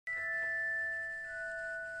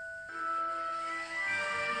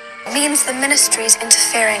It means the ministry's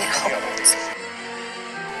interfering at Hogwarts.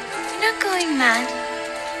 You're not going mad.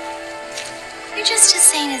 You're just as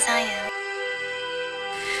sane as I am.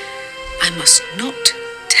 I must not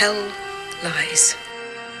tell lies.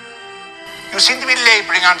 You seem to be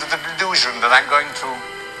laboring under the delusion that I'm going to,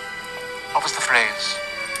 what was the phrase?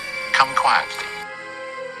 Come quietly.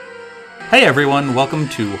 Hey everyone, welcome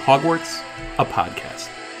to Hogwarts, a podcast.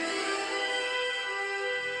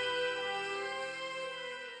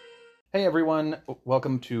 Hey everyone,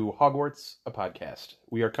 welcome to Hogwarts, a podcast.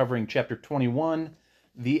 We are covering Chapter 21,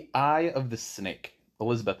 The Eye of the Snake.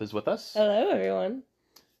 Elizabeth is with us. Hello everyone.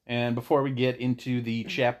 And before we get into the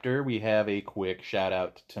chapter, we have a quick shout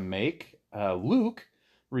out to make. Luke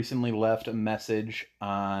recently left a message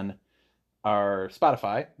on our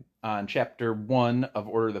Spotify on Chapter 1 of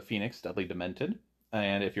Order of the Phoenix, Deadly Demented.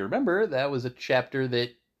 And if you remember, that was a chapter that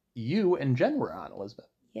you and Jen were on, Elizabeth.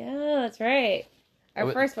 Yeah, that's right. Our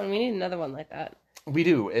first one. We need another one like that. We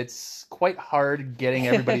do. It's quite hard getting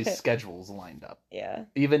everybody's schedules lined up. Yeah.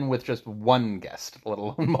 Even with just one guest, let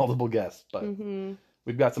alone multiple guests. But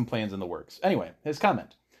we've got some plans in the works. Anyway, his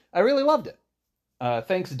comment. I really loved it.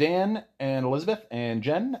 Thanks, Dan and Elizabeth and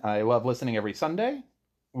Jen. I love listening every Sunday.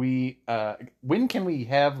 When can we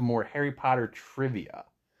have more Harry Potter trivia?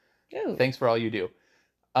 Ooh. Thanks for all you do.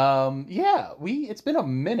 It's been a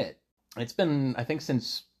minute. It's been, I think,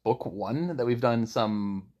 since book 1 that we've done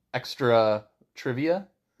some extra trivia.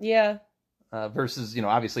 Yeah. Versus,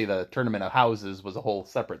 obviously the Tournament of Houses was a whole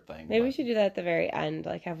separate thing. Maybe we should do that at the very end,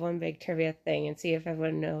 like have one big trivia thing and see if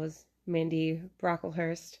everyone knows Mandy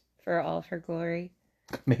Brocklehurst for all of her glory.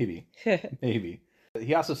 Maybe. Maybe.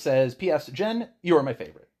 He also says, P.S. Jen, you are my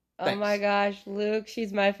favorite. Thanks. Oh my gosh, Luke,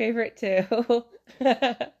 she's my favorite too.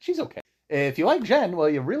 She's okay. If you like Jen, well,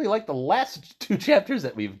 you really like the last 2 chapters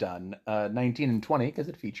that we've done, 19 and 20, because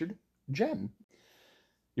it featured Jen.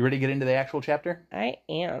 You ready to get into the actual chapter? I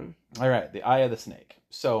am. All right, the Eye of the Snake.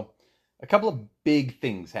 So, a couple of big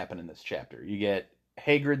things happen in this chapter. You get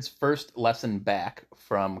Hagrid's first lesson back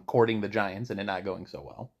from courting the giants and it not going so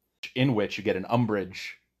well, in which you get an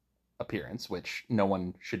Umbridge appearance, which no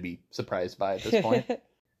one should be surprised by at this point.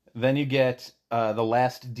 Then you get the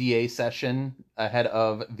last DA session ahead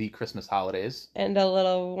of the Christmas holidays. And a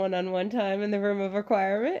little one-on-one time in the room of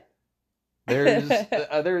requirement. Yes,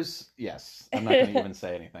 I'm not going to even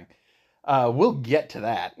say anything. We'll get to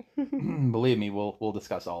that. Believe me, we'll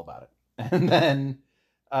discuss all about it. And then,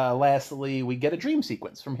 lastly, we get a dream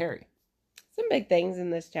sequence from Harry. Some big things in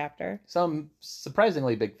this chapter. Some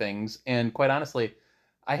surprisingly big things, and quite honestly,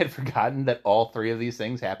 I had forgotten that all 3 of these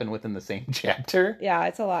things happen within the same chapter. Yeah,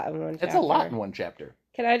 it's a lot in one chapter. It's a lot in one chapter.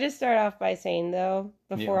 Can I just start off by saying, though,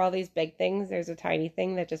 before all these big things, there's a tiny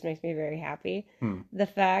thing that just makes me very happy. The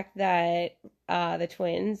fact that the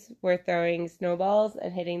twins were throwing snowballs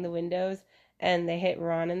and hitting the windows, and they hit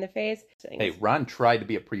Ron in the face. Hey, Ron tried to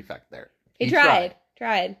be a prefect there. He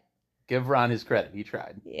tried. Give Ron his credit. He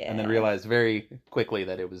tried. Yeah. And then realized very quickly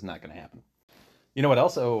that it was not going to happen. You know what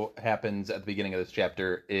also happens at the beginning of this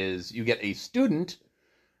chapter is you get a student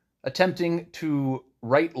attempting to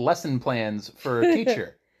write lesson plans for a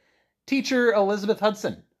teacher. Teacher Elizabeth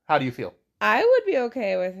Hudson, how do you feel? I would be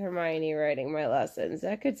okay with Hermione writing my lessons.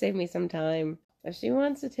 That could save me some time. If she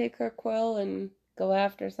wants to take her quill and go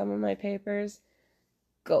after some of my papers,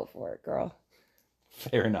 go for it, girl.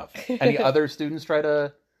 Fair enough. Any other students try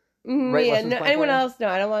to write lessons plans? Anyone else? No,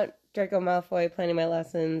 I don't want Draco Malfoy planning my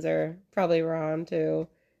lessons, or probably Ron too.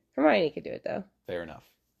 Hermione could do it though. Fair enough.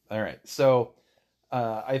 All right. So,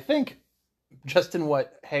 I think just in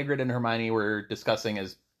what Hagrid and Hermione were discussing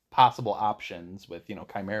as possible options with,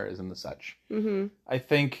 chimeras and the such, I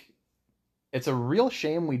think it's a real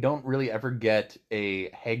shame we don't really ever get a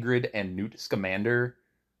Hagrid and Newt Scamander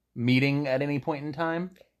meeting at any point in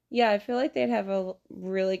time. Yeah, I feel like they'd have a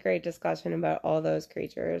really great discussion about all those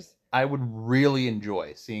creatures. I would really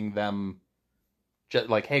enjoy seeing them, just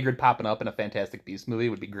like Hagrid popping up in a Fantastic Beasts movie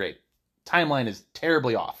would be great. Timeline is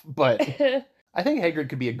terribly off, but I think Hagrid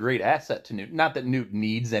could be a great asset to Newt. Not that Newt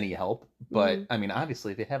needs any help, but I mean,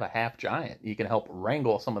 obviously, if they have a half giant, you can help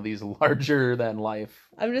wrangle some of these larger than life.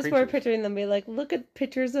 I'm just more picturing them be like, look at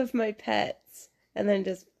pictures of my pets, and then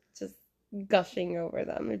just gushing over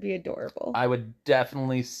them. It'd be adorable. I would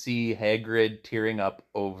definitely see Hagrid tearing up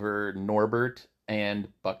over Norbert and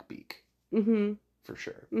Buckbeak. For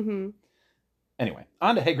sure. Anyway,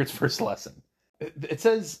 on to Hagrid's first lesson. It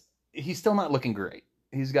says he's still not looking great.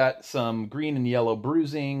 He's got some green and yellow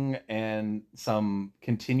bruising and some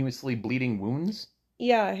continuously bleeding wounds.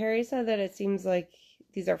 Yeah, Harry said that it seems like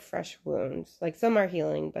these are fresh wounds. Like, some are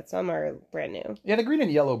healing, but some are brand new. Yeah, the green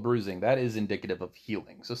and yellow bruising, that is indicative of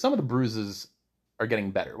healing. So some of the bruises are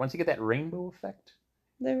getting better. Once you get that rainbow effect,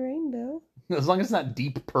 The rainbow. as long as it's not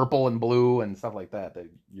deep purple and blue and stuff like that,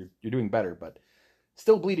 you're doing better. But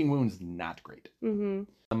still, bleeding wounds not great.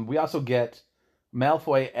 Mm-hmm. We also get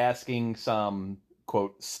Malfoy asking some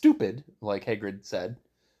quote stupid, like Hagrid said,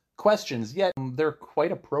 questions. Yet they're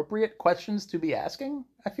quite appropriate questions to be asking.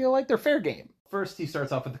 I feel like they're fair game. First, he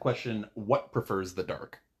starts off with the question, "What prefers the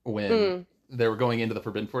dark?" When they were going into the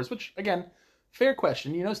Forbidden Forest, which again, fair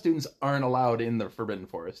question. You know, students aren't allowed in the Forbidden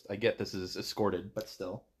Forest. I get this is escorted, but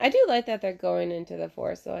still. I do like that they're going into the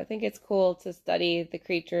forest, though. I think it's cool to study the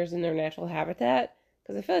creatures in their natural habitat,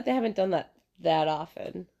 because I feel like they haven't done that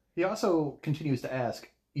often. He also continues to ask,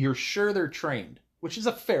 "You're sure they're trained?" Which is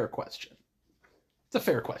a fair question. It's a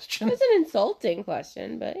fair question. It's an insulting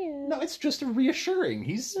question, but yeah. No, it's just reassuring.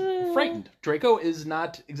 He's frightened. Draco is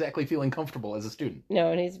not exactly feeling comfortable as a student. No,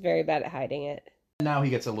 and he's very bad at hiding it. Now he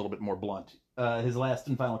gets a little bit more blunt. His last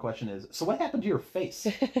and final question is, "So what happened to your face?"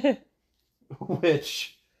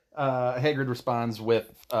 Which Hagrid responds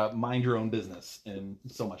with, "Mind your own business," in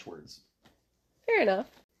so much words. Fair enough.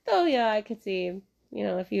 Though, yeah, I could see,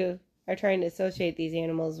 if you are trying to associate these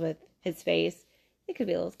animals with his face, it could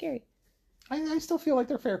be a little scary. I still feel like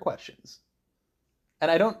they're fair questions.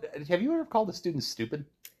 And have you ever called a student stupid?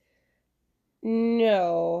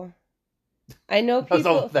 No. I know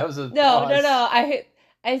people... That was a No. pause.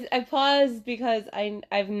 I paused because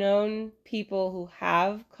I've known people who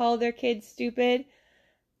have called their kids stupid.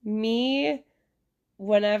 Me,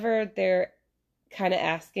 whenever they're kind of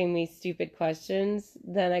asking me stupid questions,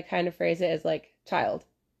 then I kind of phrase it as like, child,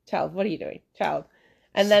 what are you doing? Child.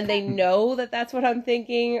 And then they know that that's what I'm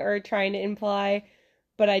thinking or trying to imply,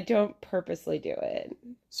 but I don't purposely do it.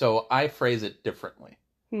 So I phrase it differently.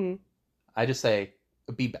 I just say,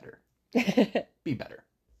 be better. Be better.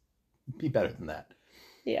 Be better than that.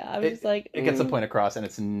 Yeah, I'm just like... It gets the point across, and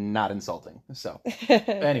it's not insulting. So,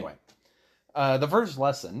 anyway. The first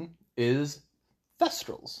lesson is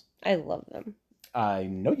Thestrals. I love them. I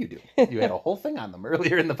know you do. You had a whole thing on them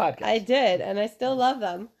earlier in the podcast. I did, and I still love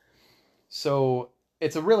them. So,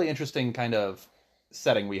 it's a really interesting kind of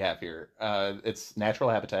setting we have here. It's natural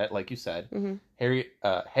habitat, like you said.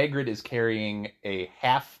 Hagrid is carrying a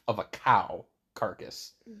half of a cow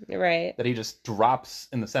carcass. Right. That he just drops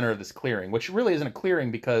in the center of this clearing, which really isn't a clearing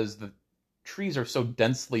because the trees are so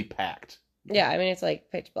densely packed. Yeah, I mean, it's like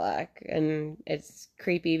pitch black, and it's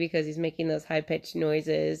creepy because he's making those high-pitched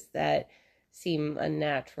noises that seem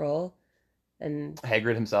unnatural. And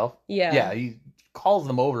Hagrid himself? Yeah, he calls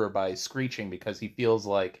them over by screeching because he feels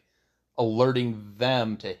like alerting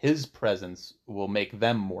them to his presence will make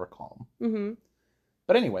them more calm.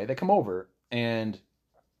 But anyway, they come over, and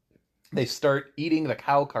they start eating the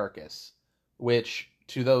cow carcass, which,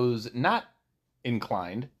 to those not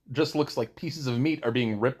inclined, just looks like pieces of meat are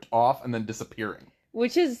being ripped off and then disappearing.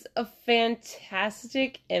 Which is a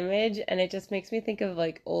fantastic image, and it just makes me think of,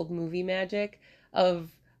 like, old movie magic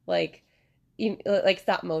of, like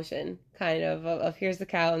stop motion, kind of here's the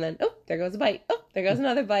cow, and then, oh, there goes a bite. Oh, there goes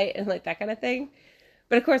another bite, and, like, that kind of thing.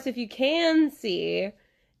 But, of course, if you can see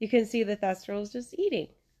the Thestrals just eating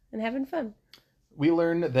and having fun. We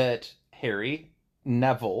learn that Harry,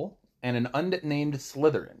 Neville, and an unnamed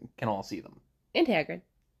Slytherin can all see them. And Hagrid.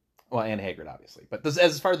 Well, and Hagrid, obviously. But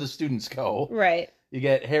as far as the students go, right, you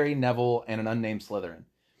get Harry, Neville, and an unnamed Slytherin.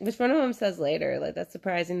 Which one of them says later, like, that's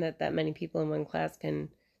surprising that many people in one class can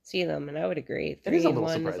see them, and I would agree. 3 and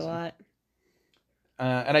 1 is a lot.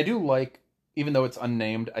 And I do like, even though it's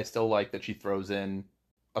unnamed, I still like that she throws in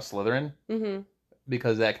a Slytherin.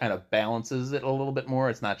 Because that kind of balances it a little bit more.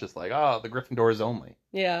 It's not just like, oh, the Gryffindors only.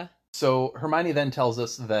 Yeah. So Hermione then tells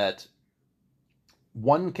us that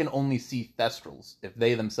one can only see Thestrals if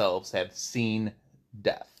they themselves have seen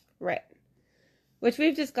death. Right. Which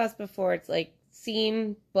we've discussed before. It's like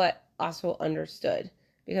seen, but also understood.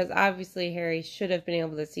 Because obviously Harry should have been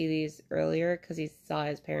able to see these earlier because he saw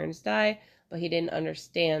his parents die, but he didn't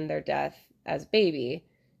understand their death as baby.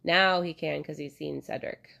 Now he can because he's seen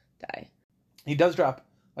Cedric die. He does drop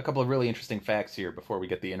a couple of really interesting facts here before we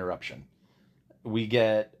get the interruption. We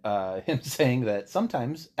get him saying that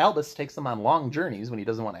sometimes Albus takes them on long journeys when he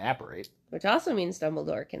doesn't want to apparate. Which also means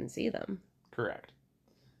Dumbledore can see them. Correct.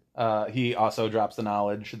 He also drops the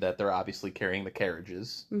knowledge that they're obviously carrying the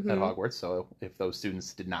carriages at Hogwarts, so if those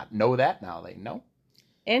students did not know that, now they know.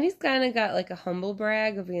 And he's kind of got like a humble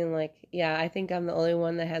brag of being like, yeah, I think I'm the only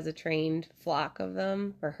one that has a trained flock of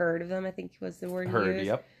them, or herd of them, I think was the word he used.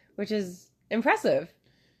 Yep. Which is impressive.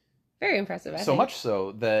 Very impressive, I think. So much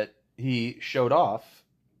so that he showed off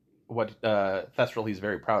what Thestral he's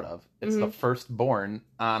very proud of. It's the firstborn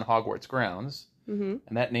on Hogwarts grounds. Mm-hmm.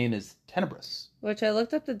 And that name is Tenebrous. Which I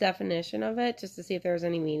looked up the definition of it just to see if there was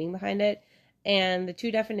any meaning behind it. And the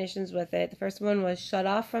two definitions with it, the first one was shut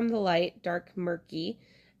off from the light, dark, murky.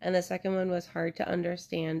 And the second one was hard to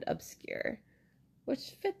understand, obscure.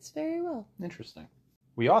 Which fits very well. Interesting.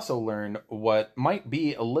 We also learn what might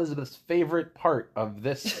be Elizabeth's favorite part of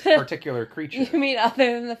this particular creature. You mean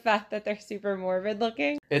other than the fact that they're super morbid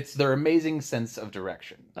looking? It's their amazing sense of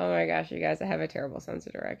direction. Oh my gosh, you guys, I have a terrible sense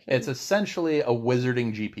of direction. It's essentially a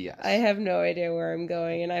wizarding GPS. I have no idea where I'm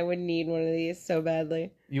going, and I would need one of these so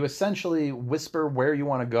badly. You essentially whisper where you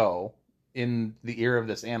want to go in the ear of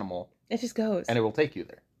this animal. It just goes. And it will take you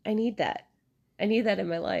there. I need that. I need that in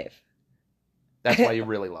my life. That's why you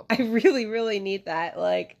really love them. I really, really need that.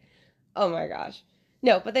 Like, oh my gosh.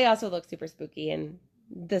 No, but they also look super spooky, and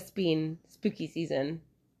this being spooky season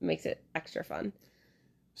makes it extra fun.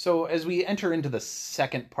 So as we enter into the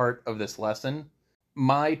second part of this lesson,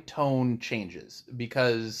 my tone changes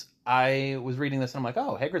because I was reading this and I'm like,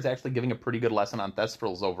 oh, Hagrid's actually giving a pretty good lesson on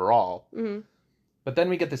Thestrals overall. Mm-hmm. But then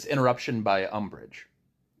we get this interruption by Umbridge,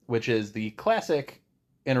 which is the classic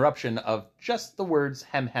interruption of just the words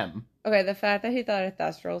hem hem. Okay, the fact that he thought a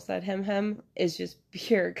Thestral said hem hem is just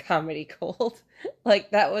pure comedy gold. Like,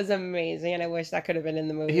 that was amazing, and I wish that could have been in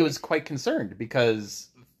the movie. He was quite concerned because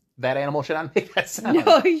that animal should not make that sound.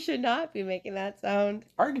 No, he should not be making that sound.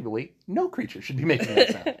 Arguably, no creature should be making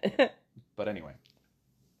that sound. But anyway.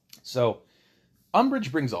 So,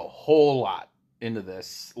 Umbridge brings a whole lot into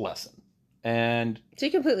this lesson. And she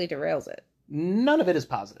completely derails it. None of it is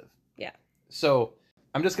positive. Yeah. So,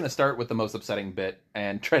 I'm just going to start with the most upsetting bit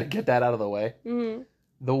and try to get that out of the way. Mm-hmm.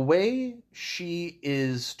 The way she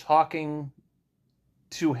is talking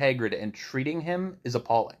to Hagrid and treating him is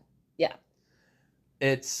appalling. Yeah.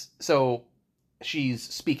 It's so she's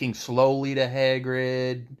speaking slowly to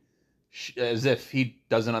Hagrid as if he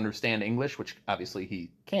doesn't understand English, which obviously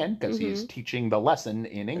he can because he's teaching the lesson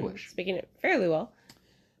in English. Speaking it fairly well.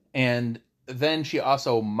 And then she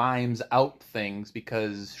also mimes out things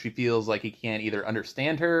because she feels like he can't either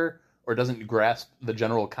understand her or doesn't grasp the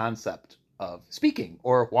general concept of speaking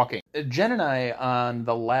or walking. Jen and I, on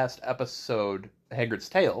the last episode, Hagrid's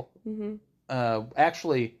Tale,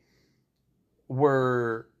 actually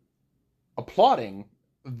were applauding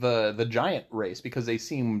the giant race because they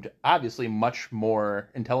seemed obviously much more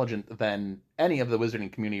intelligent than any of the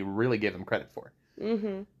wizarding community really gave them credit for.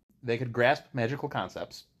 Mm-hmm. They could grasp magical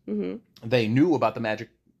concepts. Mm-hmm. They knew about the magic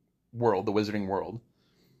world, the wizarding world.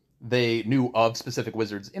 They knew of specific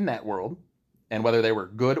wizards in that world and whether they were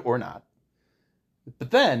good or not. But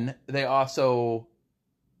then they also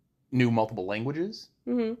knew multiple languages.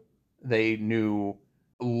 Mm-hmm. They knew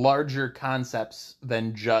larger concepts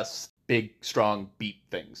than just big, strong beat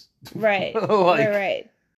things. Right. Right.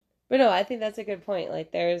 But no, I think that's a good point.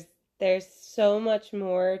 Like, there's so much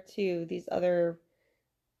more to these other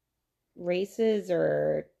races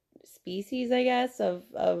or species, I guess,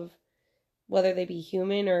 of whether they be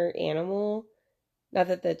human or animal. Not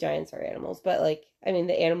that the giants are animals, but like, I mean,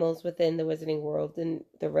 the animals within the wizarding world and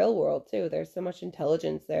the real world too. There's so much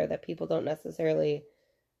intelligence there that people don't necessarily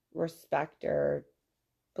respect or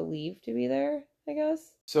believe to be there, I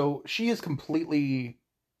guess. So she is completely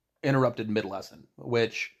interrupted mid-lesson,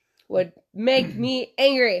 which would make me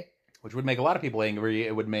angry. Which would make a lot of people angry.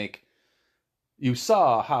 It would make... You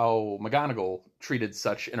saw how McGonagall treated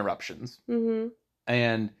such interruptions.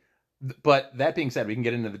 Mm-hmm. But that being said, we can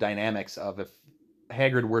get into the dynamics of if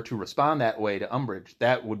Hagrid were to respond that way to Umbridge,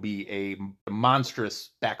 that would be a monstrous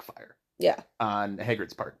backfire. Yeah. On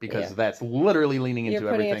Hagrid's part, because that's literally leaning into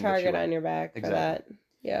everything. You're putting a target on your back for that.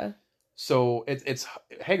 Yeah. So it's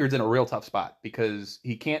Hagrid's in a real tough spot because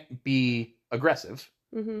he can't be aggressive,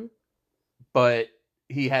 but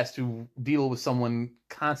he has to deal with someone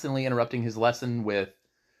constantly interrupting his lesson with,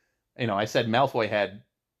 I said Malfoy had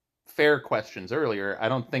fair questions earlier. I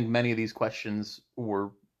don't think many of these questions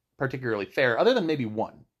were particularly fair, other than maybe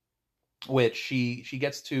one, which she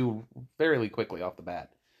gets to fairly quickly off the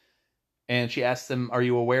bat. And she asks him, are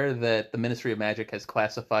you aware that the Ministry of Magic has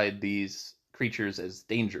classified these creatures as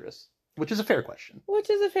dangerous? Which is a fair question.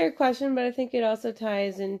 But I think it also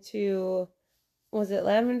ties into, was it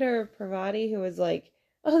Lavender or Parvati who was like,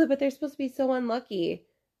 oh, but they're supposed to be so unlucky.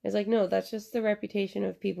 It's like, no, that's just the reputation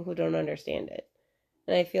of people who don't understand it.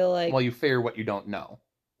 And I feel like... Well, you fear what you don't know.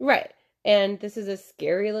 Right. And this is a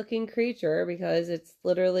scary looking creature because it's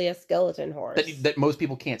literally a skeleton horse. That most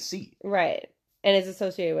people can't see. Right. And it's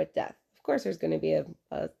associated with death. Of course there's going to be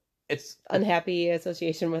a unhappy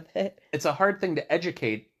association with it. It's a hard thing to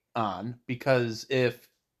educate on because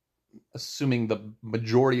assuming the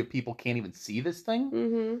majority of people can't even see this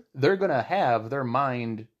thing, they're going to have their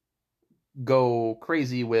mind go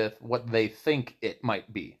crazy with what they think it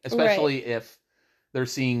might be, especially if they're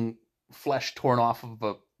seeing flesh torn off of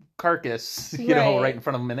a carcass, right in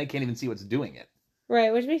front of them, and they can't even see what's doing it.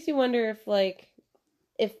 Right, which makes you wonder if, like,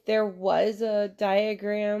 if there was a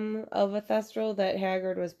diagram of a thestral that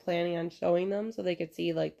Hagrid was planning on showing them so they could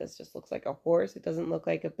see, like, this just looks like a horse. It doesn't look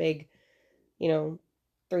like a big,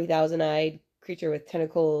 3,000-eyed creature with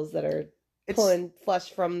tentacles that are pulling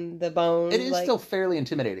flesh from the bone. It is still fairly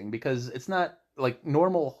intimidating because it's not like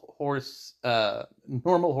normal horses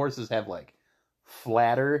have like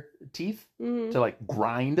flatter teeth to like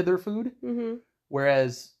grind their food,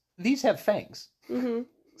 whereas these have fangs,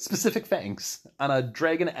 specific fangs on a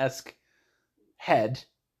dragon-esque head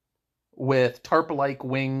with tarp-like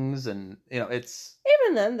wings, and it's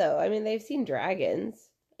even then though. I mean, they've seen dragons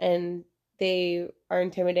and they are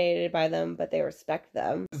intimidated by them, but they respect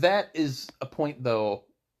them. That is a point, though,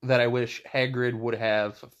 that I wish Hagrid would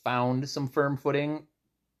have found some firm footing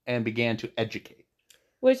and began to educate.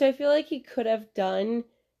 Which I feel like he could have done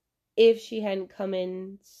if she hadn't come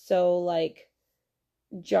in so, like,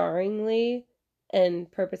 jarringly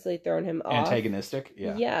and purposely thrown him off. Antagonistic?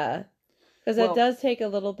 Yeah. Yeah. Because it does take a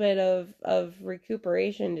little bit of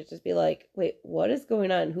recuperation to just be like, wait, what is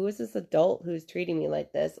going on? Who is this adult who's treating me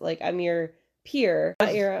like this? Like, I'm your peer,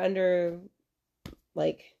 not your underling,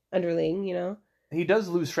 He does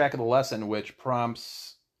lose track of the lesson, which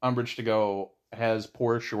prompts Umbridge to go, has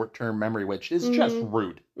poor short-term memory, which is just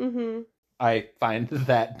rude. I find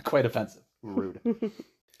that quite offensive. Rude.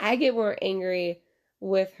 I get more angry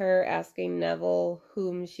with her asking Neville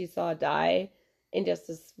whom she saw die in just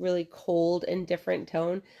this really cold, indifferent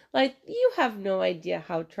tone. Like, you have no idea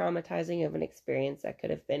how traumatizing of an experience that could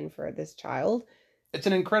have been for this child. It's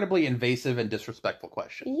an incredibly invasive and disrespectful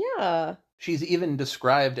question. Yeah. She's even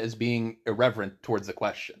described as being irreverent towards the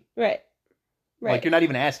question. Right. Like, you're not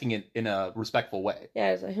even asking it in a respectful way.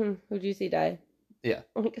 Yeah, it's like, who'd you see die? Yeah.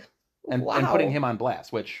 Like, and wow. putting him on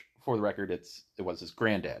blast, which, for the record, it was his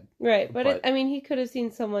granddad. Right, but he could have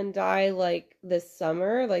seen someone die, like, this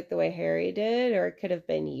summer, like the way Harry did, or it could have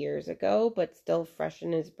been years ago, but still fresh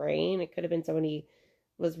in his brain. It could have been someone he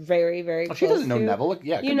was very, very close to. She doesn't know Neville.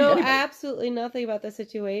 Yeah, you know absolutely nothing about the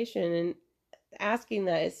situation, and asking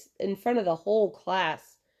that is in front of the whole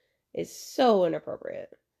class is so inappropriate.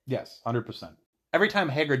 Yes, 100%. Every time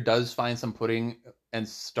Hagrid does find some pudding and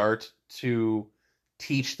start to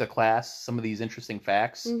teach the class some of these interesting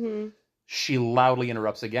facts, she loudly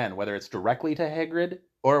interrupts again, whether it's directly to Hagrid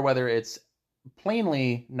or whether it's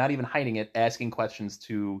plainly, not even hiding it, asking questions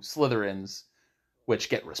to Slytherins, which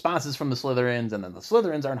get responses from the Slytherins, and then the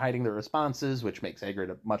Slytherins aren't hiding their responses, which makes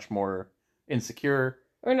Hagrid much more insecure.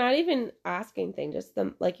 Or not even asking things, just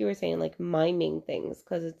like you were saying, like miming things,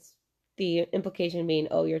 because it's the implication being,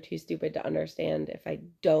 oh, you're too stupid to understand if I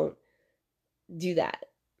don't do that.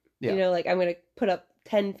 Yeah. Like, I'm going to put up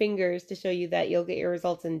 10 fingers to show you that you'll get your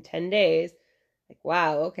results in 10 days. Like,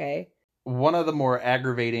 wow, okay. One of the more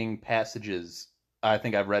aggravating passages I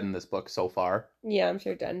think I've read in this book so far. Yeah, I'm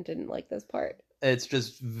sure Jen didn't like this part. It's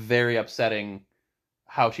just very upsetting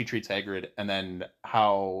how she treats Hagrid, and then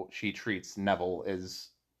how she treats Neville is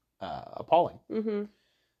appalling.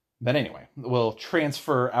 But anyway, we'll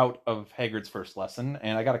transfer out of Hagrid's first lesson,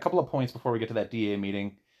 and I got a couple of points before we get to that DA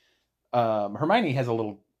meeting. Hermione has a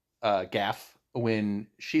little gaffe when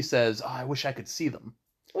she says, I wish I could see them.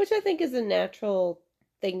 Which I think is a natural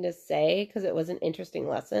thing to say, because it was an interesting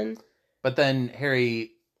lesson. But then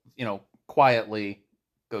Harry, quietly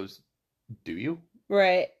goes, do you?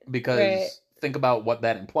 Right. Because think about what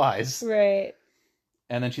that implies. Right.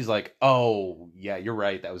 And then she's like, oh, yeah, you're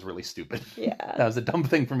right. That was really stupid. Yeah. That was a dumb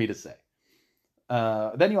thing for me to say.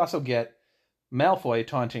 Then you also get Malfoy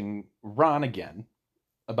taunting Ron again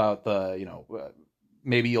about the,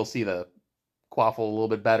 maybe you'll see the quaffle a little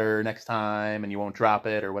bit better next time and you won't drop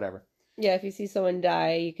it or whatever. Yeah, if you see someone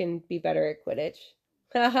die, you can be better at Quidditch.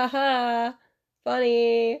 Ha ha ha.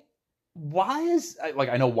 Funny. Why is...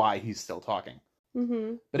 I know why he's still talking.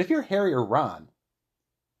 But if you're Harry or Ron,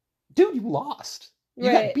 dude, you lost.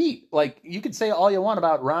 You got beat. Like, you could say all you want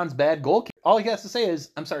about Ron's bad goal kick. All he has to say is,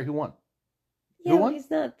 I'm sorry, who won? Yeah, who won? He's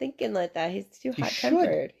not thinking like that. He's too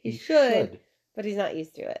hot-tempered. He should, but he's not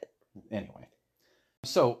used to it. Anyway.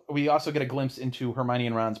 So, we also get a glimpse into Hermione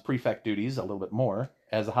and Ron's prefect duties a little bit more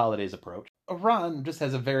as the holidays approach. Ron just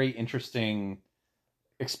has a very interesting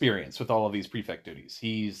experience with all of these prefect duties.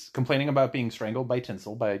 He's complaining about being strangled by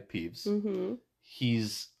Tinsel by Peeves.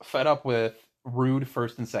 He's fed up with rude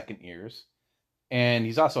first and second years. And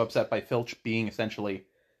he's also upset by Filch being essentially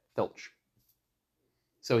Filch.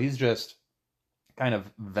 So he's just kind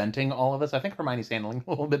of venting all of this. I think Hermione's handling it a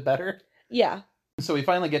little bit better. Yeah. So we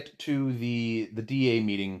finally get to the DA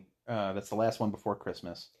meeting. That's the last one before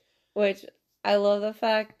Christmas. Which, I love the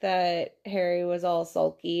fact that Harry was all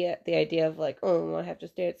sulky at the idea of like, oh, I have to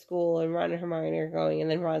stay at school, and Ron and Hermione are going, and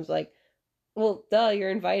then Ron's like, well, duh, you're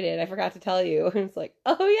invited. I forgot to tell you. And it's like,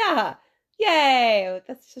 oh yeah, yay!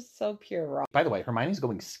 That's just so pure Ron. By the way, Hermione's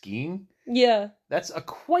going skiing. Yeah. That's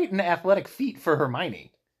quite an athletic feat for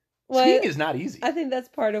Hermione. Well, skiing is not easy. I think that's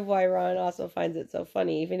part of why Ron also finds it so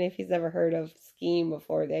funny, even if he's never heard of skiing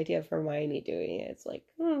before. The idea of Hermione doing it, it's like,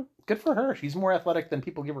 Good for her. She's more athletic than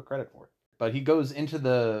people give her credit for. But he goes into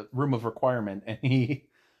the room of requirement and he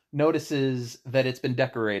notices that it's been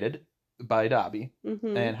decorated by Dobby.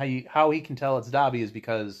 Mm-hmm. And how he can tell it's Dobby is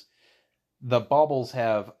because the baubles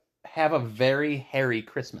have a very hairy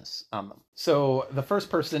Christmas on them. So the first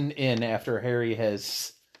person in after Harry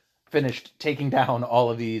has finished taking down all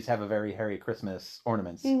of these have a very hairy Christmas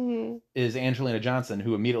ornaments is Angelina Johnson,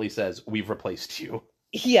 who immediately says, "We've replaced you."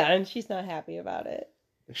 Yeah, and she's not happy about it.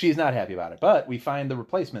 She's not happy about it. But we find the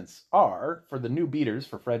replacements are, for the new beaters,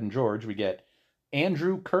 for Fred and George, we get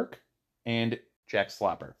Andrew Kirk and Jack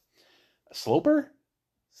Slopper. Sloper?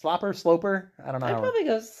 Sloper? I don't know. I'd probably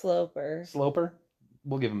go Sloper. Sloper?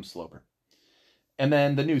 We'll give him Sloper. And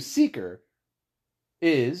then the new Seeker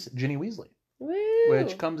is Ginny Weasley. Woo!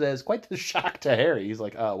 Which comes as quite the shock to Harry. He's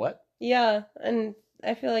like, what? Yeah, and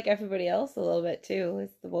I feel like everybody else a little bit too.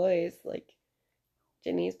 It's the boys. Like,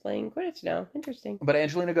 Ginny's playing Quidditch now. Interesting. But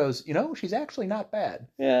Angelina goes, she's actually not bad.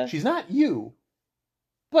 Yeah. She's not you,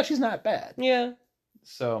 but she's not bad. Yeah.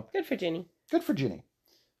 So. Good for Ginny. Good for Ginny.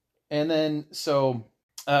 And then,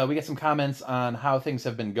 we get some comments on how things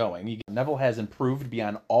have been going. Neville has improved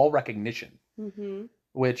beyond all recognition. Mm-hmm.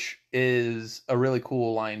 Which is a really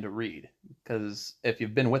cool line to read. Because if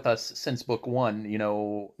you've been with us since book one,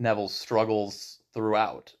 Neville's struggles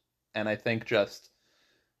throughout. And I think just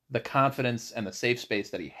the confidence and the safe space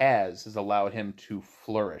that he has allowed him to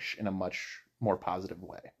flourish in a much more positive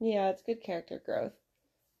way. Yeah, it's good character growth.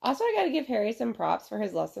 Also, I gotta give Harry some props for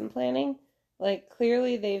his lesson planning. Like,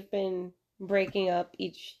 clearly they've been breaking up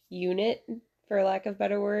each unit, for lack of a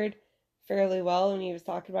better word, fairly well. And he was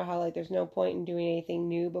talking about how, like, there's no point in doing anything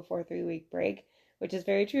new before 3-week break, which is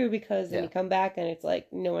very true because then you come back and it's like,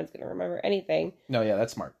 no one's going to remember anything. No, yeah,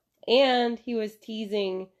 that's smart. And he was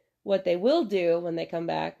teasing what they will do when they come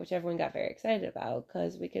back, which everyone got very excited about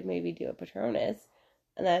because we could maybe do a Patronus.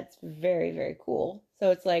 And that's very, very cool.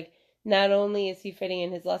 So it's like, not only is he fitting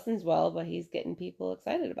in his lessons well, but he's getting people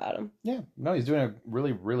excited about him. Yeah, no, he's doing a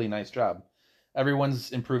really, really nice job.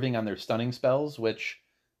 Everyone's improving on their stunning spells, which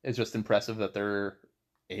is just impressive that they're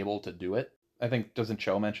able to do it. I think, doesn't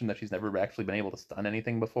Cho mention that she's never actually been able to stun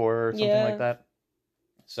anything before or something like that?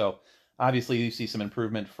 So, obviously, you see some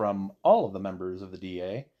improvement from all of the members of the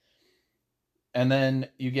DA. And then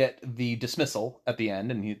you get the dismissal at the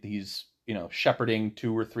end, and he's, shepherding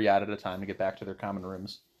 2 or 3 out at a time to get back to their common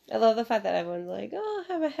rooms. I love the fact that everyone's like, oh,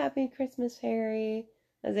 have a happy Christmas, Harry,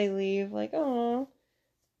 as they leave. Like, oh,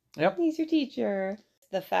 yep, he's your teacher.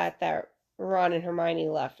 The fact that Ron and Hermione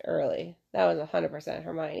left early. That was 100%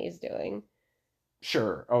 Hermione's doing.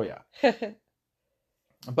 Sure. Oh, yeah.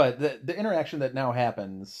 But the interaction that now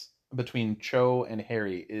happens between Cho and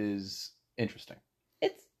Harry is interesting.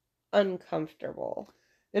 It's uncomfortable.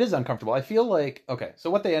 It is uncomfortable. I feel like, okay, so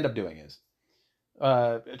what they end up doing is,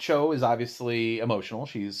 Cho is obviously emotional.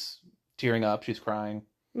 She's tearing up. She's crying.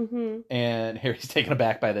 Mm-hmm. And Harry's taken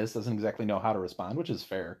aback by this. Doesn't exactly know how to respond, which is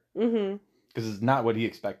fair. Mm-hmm. Because it's not what he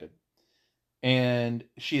expected. And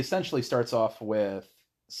she essentially starts off with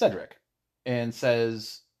Cedric and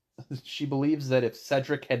says she believes that if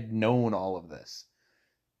Cedric had known all of this,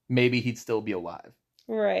 maybe he'd still be alive.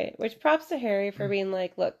 Right. Which props to Harry for being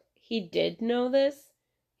like, look, he did know this.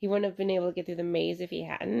 He wouldn't have been able to get through the maze if he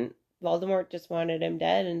hadn't. Voldemort just wanted him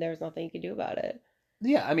dead, and there was nothing he could do about it.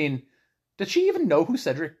 Yeah, I mean, did she even know who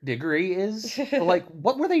Cedric Diggory is? Like,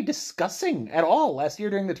 what were they discussing at all last year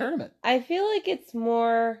during the tournament? I feel like it's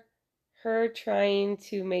more her trying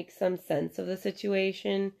to make some sense of the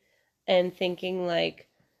situation and thinking, like,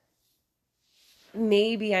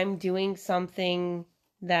 maybe I'm doing something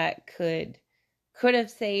that could have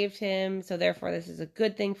saved him, so therefore this is a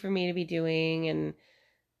good thing for me to be doing,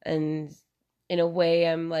 and in a way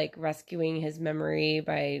I'm like rescuing his memory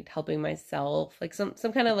by helping myself, like some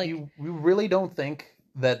kind of like. You really don't think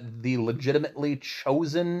that the legitimately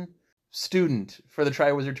chosen student for the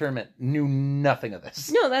Triwizard Tournament knew nothing of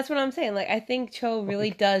this? No, that's what I'm saying. Like, I think Cho really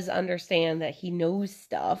does understand that he knows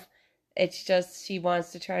stuff. It's just she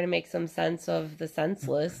wants to try to make some sense of the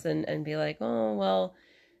senseless and be like, oh, well,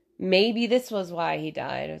 maybe this was why he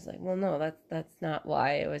died. I was like, well, no, that's not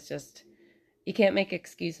why. It was just You can't make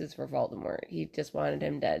excuses for Voldemort. He just wanted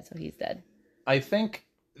him dead, so he's dead. I think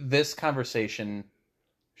this conversation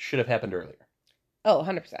should have happened earlier. Oh,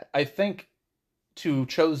 100%. I think, to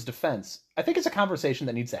Cho's defense, I think it's a conversation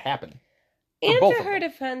that needs to happen. And to her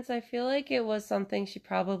defense, I feel like it was something she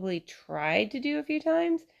probably tried to do a few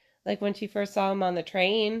times. Like when she first saw him on the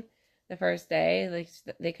train the first day, like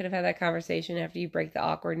they could have had that conversation after you break the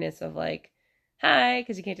awkwardness of like, hi,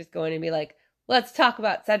 because you can't just go in and be like, let's talk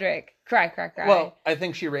about Cedric. Cry, cry, cry. Well, I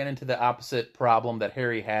think she ran into the opposite problem that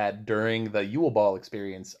Harry had during the Yule Ball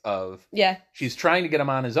experience of, she's trying to get him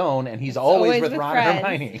on his own, and he's always with Ron and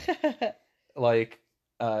Hermione. Like,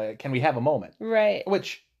 can we have a moment? Right.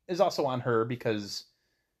 Which is also on her because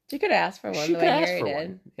she could ask for one the way Harry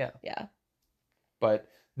did. Yeah. But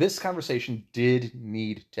this conversation did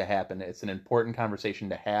need to happen. It's an important conversation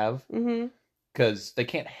to have because they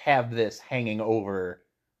can't have this hanging over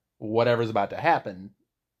whatever's about to happen.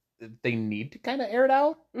 They need to kind of air it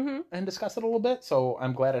out and discuss it a little bit. So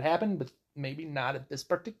I'm glad it happened, but maybe not at this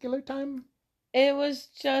particular time. It was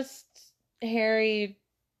just Harry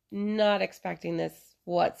not expecting this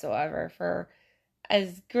whatsoever. For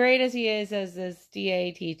as great as he is as this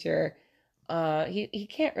DA teacher, he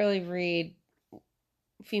can't really read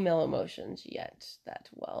female emotions yet that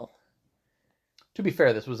well. To be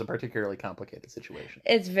fair, this was a particularly complicated situation.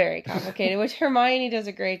 It's very complicated, which Hermione does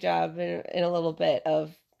a great job in a little bit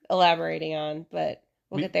of elaborating on, but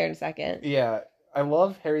we'll get there in a second. Yeah, I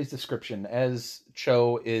love Harry's description. As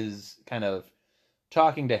Cho is kind of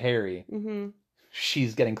talking to Harry,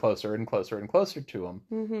 she's getting closer and closer and closer to him.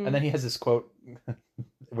 And then he has this quote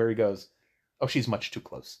where he goes, "Oh, she's much too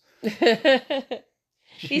close."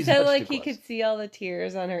 He said like he could see all the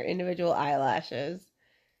tears on her individual eyelashes.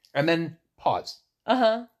 And then pause.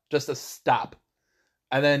 Just a stop.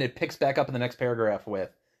 And then it picks back up in the next paragraph with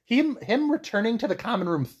him returning to the common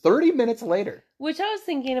room 30 minutes later. Which I was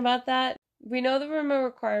thinking about that. We know the room of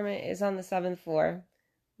requirement is on the 7th floor.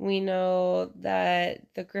 We know that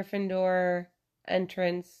the Gryffindor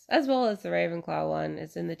entrance, as well as the Ravenclaw one,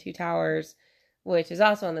 is in the Two Towers, which is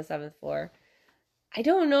also on the 7th floor. I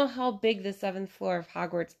don't know how big the 7th floor of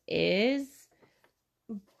Hogwarts is,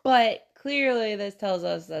 but clearly this tells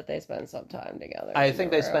us that they spent some time together. I think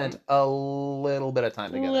they spent a little bit of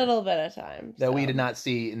time together. A little bit of time. That we did not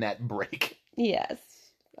see in that break. Yes.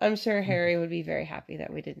 I'm sure Harry would be very happy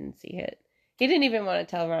that we didn't see it. He didn't even want to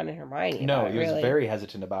tell Ron and Hermione. No, he was very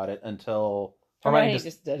hesitant about it until Hermione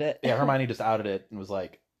just did it. Yeah, Hermione just outed it and was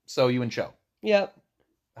like, "So you and Cho." Yep.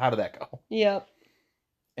 How did that go? Yep.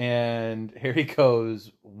 And Harry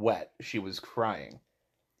goes wet. She was crying.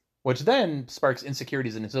 Which then sparks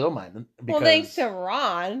insecurities in his own mind. Because, well, thanks to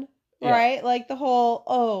Ron, right? Like the whole,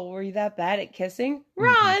 oh, were you that bad at kissing?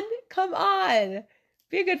 Ron, come on.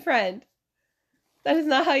 Be a good friend. That is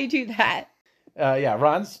not how you do that.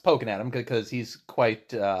 Ron's poking at him because he's quite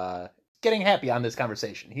getting happy on this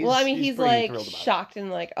conversation. He's like shocked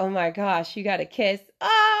and like, oh my gosh, you got a kiss.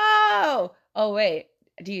 Oh, wait,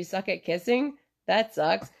 do you suck at kissing? That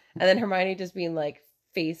sucks. And then Hermione just being like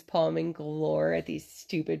face palming galore at these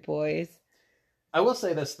stupid boys. I will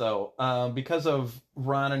say this though, because of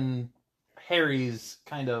Ron and Harry's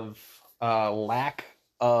kind of lack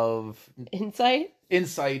of insight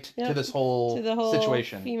to this whole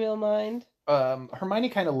situation, female mind. Hermione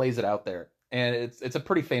kind of lays it out there, and it's a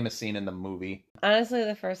pretty famous scene in the movie. Honestly,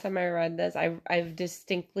 the first time I read this, I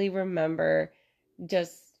distinctly remember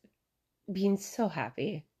just being so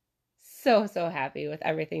happy. So happy with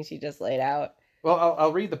everything she just laid out. Well,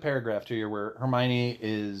 I'll read the paragraph to you where Hermione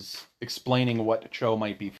is explaining what Cho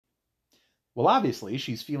might be. Well, obviously,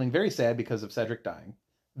 she's feeling very sad because of Cedric dying.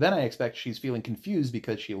 Then I expect she's feeling confused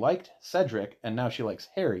because she liked Cedric and now she likes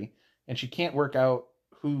Harry, and she can't work out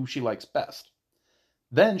who she likes best.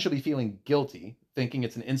 Then she'll be feeling guilty, thinking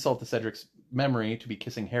it's an insult to Cedric's memory to be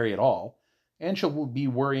kissing Harry at all, and she'll be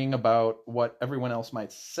worrying about what everyone else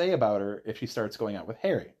might say about her if she starts going out with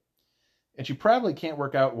Harry. And she probably can't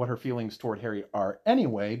work out what her feelings toward Harry are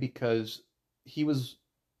anyway, because he was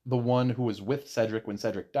the one who was with Cedric when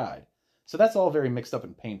Cedric died. So that's all very mixed up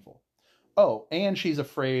and painful. Oh, and she's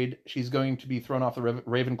afraid she's going to be thrown off the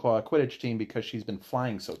Ravenclaw Quidditch team because she's been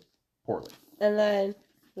flying so poorly. And then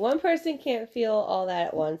one person can't feel all that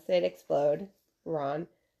at once. They'd explode. Ron.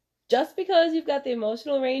 Just because you've got the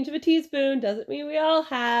emotional range of a teaspoon doesn't mean we all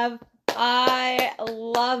have. I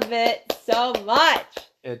love it so much.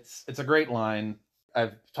 It's a great line.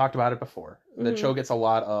 I've talked about it before. The Cho gets a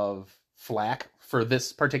lot of flack for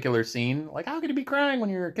this particular scene. Like, how could you be crying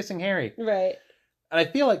when you're kissing Harry? Right. And I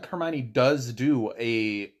feel like Hermione does do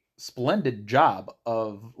a splendid job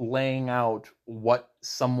of laying out what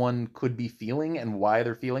someone could be feeling and why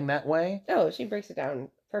they're feeling that way. Oh, she breaks it down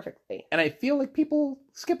perfectly. And I feel like people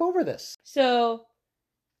skip over this. So,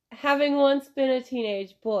 having once been a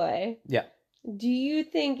teenage boy, yeah, do you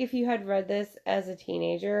think if you had read this as a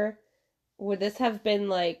teenager, would this have been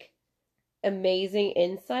like amazing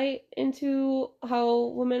insight into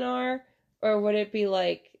how women are? Or would it be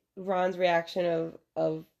like Ron's reaction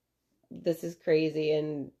of this is crazy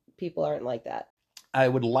and people aren't like that? I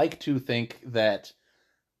would like to think that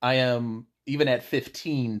I am, even at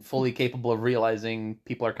 15, fully capable of realizing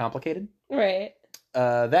people are complicated. Right.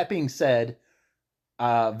 That being said,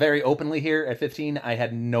 very openly here, at 15, I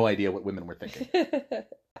had no idea what women were thinking.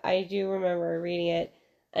 I do remember reading it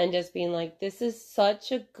and just being like, this is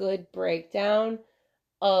such a good breakdown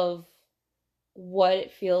of what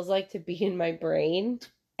it feels like to be in my brain.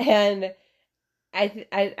 And I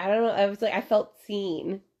don't know, I was like, I felt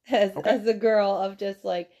seen as a girl of just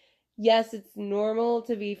like, yes, it's normal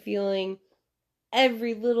to be feeling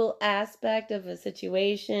every little aspect of a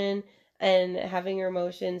situation and having your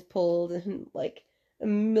emotions pulled in like a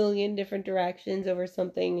million different directions over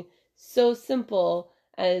something so simple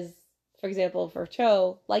as, for example, for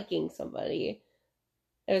Cho, liking somebody.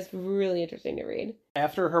 It was really interesting to read.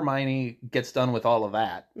 After Hermione gets done with all of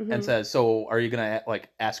that and says, so are you going to like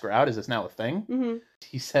ask her out? Is this now a thing?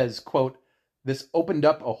 He says, quote, this opened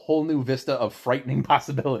up a whole new vista of frightening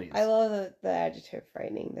possibilities. I love the adjective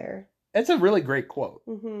frightening there. It's a really great quote.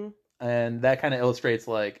 And that kind of illustrates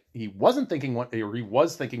like he wasn't thinking one, or he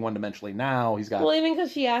was thinking one-dimensionally. Now he's got... Well, even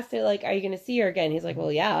because she asked it, like, are you going to see her again? He's like,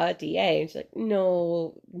 well, yeah, DA. And she's like,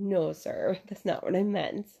 no, sir. That's not what I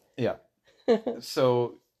meant. Yeah.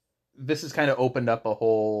 So this has kind of opened up a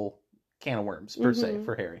whole can of worms, per se,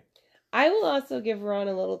 for Harry. I will also give Ron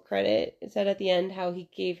a little credit. It said at the end how he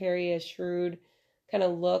gave Harry a shrewd kind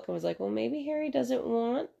of look and was like, well, maybe Harry doesn't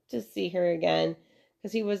want to see her again,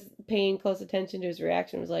 because he was paying close attention to his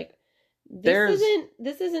reaction. It was like,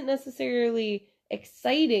 this isn't necessarily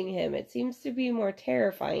exciting him. It seems to be more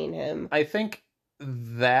terrifying him. I think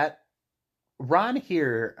that Ron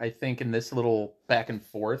here, I think in this little back and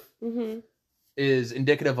forth, is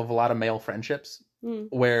indicative of a lot of male friendships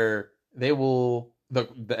where they will,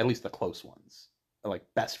 at least the close ones, like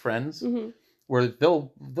best friends, where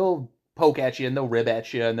they'll poke at you and they'll rib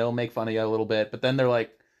at you and they'll make fun of you a little bit, but then they're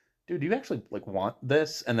like, dude, do you actually like want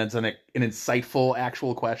this? And that's an insightful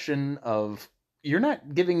actual question of, you're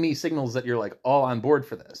not giving me signals that you're like all on board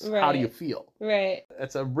for this. Right. How do you feel? Right.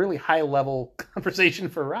 That's a really high level conversation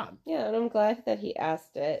for Ron. Yeah, and I'm glad that he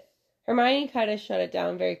asked it. Hermione kind of shut it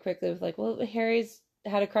down very quickly with like, well, Harry's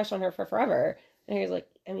had a crush on her for forever. And Harry's like,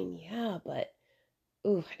 I mean, yeah, but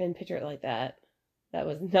ooh, I didn't picture it like that. That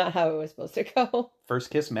was not how it was supposed to go. First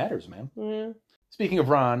kiss matters, man. Yeah. Speaking of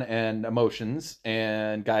Ron and emotions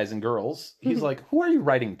and guys and girls, he's like, who are you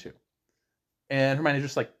writing to? And Hermione's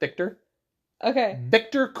just like, Victor. Okay.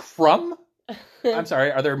 Victor Crumb? I'm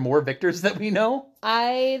sorry, are there more Victors that we know?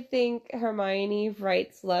 I think Hermione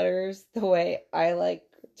writes letters the way I like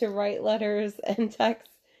to write letters and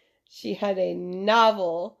texts. She had a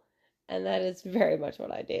novel, and that is very much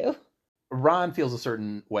what I do. Ron feels a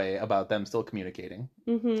certain way about them still communicating.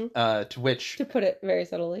 To which... To put it very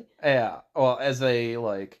subtly. Yeah. Well, as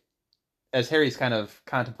Harry's kind of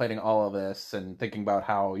contemplating all of this and thinking about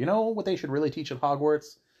how, you know, what they should really teach at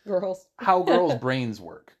Hogwarts? Girls. How girls' brains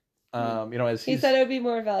work. You know, as he said it would be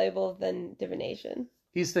more valuable than divination.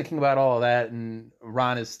 He's thinking about all of that, and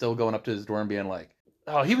Ron is still going up to his door and being like,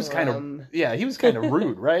 oh, he was kind of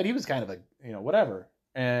rude, right? He was kind of like, you know, whatever.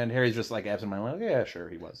 And Harry's just like absentminded, like, yeah, sure,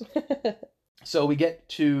 he was. So we get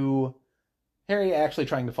to Harry actually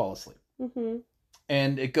trying to fall asleep.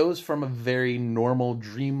 And it goes from a very normal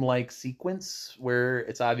dreamlike sequence where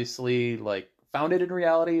it's obviously like founded in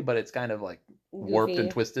reality, but it's kind of like warped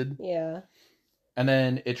and twisted. Yeah. And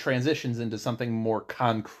then it transitions into something more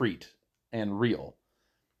concrete and real.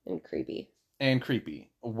 And creepy.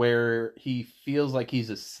 Where he feels like he's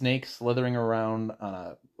a snake slithering around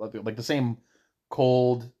on like the same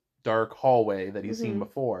cold, dark hallway that he's seen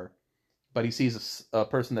before. But he sees a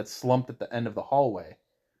person that's slumped at the end of the hallway.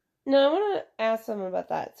 No, I want to ask someone about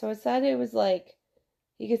that. So it said it was like,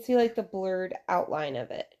 you could see like the blurred outline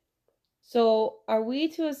of it. So are we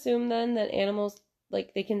to assume then that animals,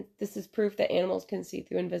 like this is proof that animals can see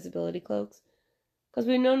through invisibility cloaks? Because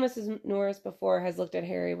we've known Mrs. Norris before has looked at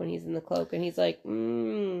Harry when he's in the cloak and he's like,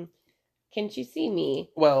 can't you see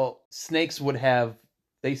me? Well, snakes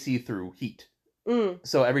they see through heat.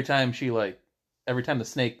 So every time the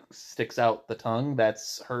snake sticks out the tongue,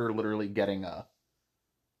 that's her literally getting the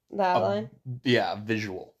outline?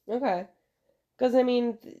 Visual. Okay. Because, I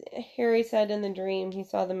mean, Harry said in the dream he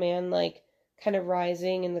saw the man, like, kind of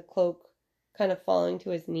rising and the cloak kind of falling to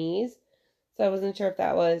his knees. So I wasn't sure if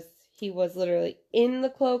that was, he was literally in the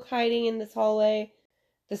cloak hiding in this hallway.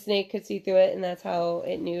 The snake could see through it, and that's how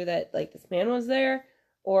it knew that, like, this man was there.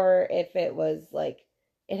 Or if it was, like,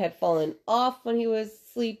 it had fallen off when he was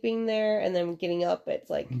sleeping there, and then getting up, it's,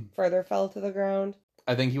 like, further fell to the ground.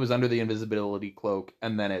 I think he was under the invisibility cloak,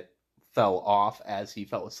 and then it fell off as he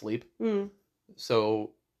fell asleep.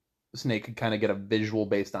 So Snake could kind of get a visual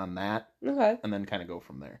based on that. Okay. And then kind of go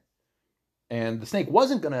from there. And the snake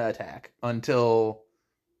wasn't going to attack until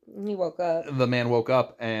he woke up. The man woke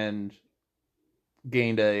up and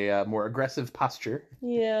gained a more aggressive posture.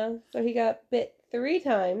 Yeah. So he got bit 3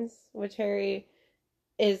 times, which Harry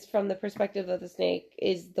is, from the perspective of the snake,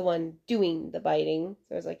 is the one doing the biting.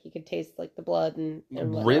 So it's like he could taste like the blood and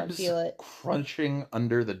ribs feel it crunching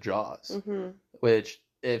under the jaws. Which,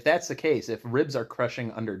 if that's the case, if ribs are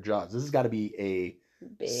crushing under jaws, this has got to be a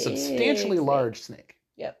big substantially large snake.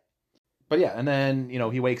 Yep. But yeah, and then, you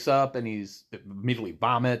know, he wakes up and he's immediately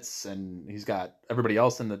vomits, and he's got everybody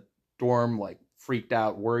else in the dorm, like, freaked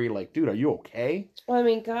out, worried, like, dude, are you okay? Well, I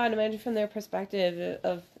mean, God, imagine from their perspective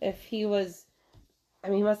of if he was, I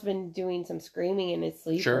mean, he must have been doing some screaming in his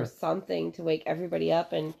sleep or something to wake everybody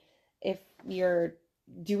up. And if you're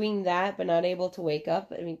doing that but not able to wake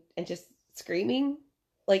up, I mean, and just screaming,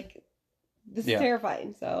 like, this is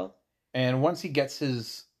terrifying. So, and once he gets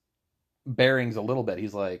his bearings a little bit,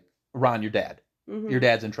 he's like, Ron, your dad. Your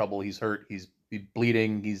dad's in trouble. He's hurt. He's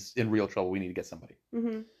bleeding. He's in real trouble. We need to get somebody.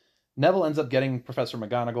 Neville ends up getting Professor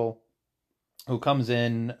McGonagall, who comes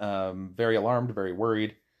in very alarmed, very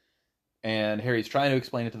worried. And Harry's trying to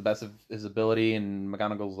explain it to the best of his ability. And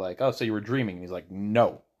McGonagall's like, oh, so you were dreaming? And he's like,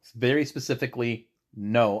 no. Very specifically,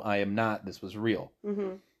 no, I am not. This was real.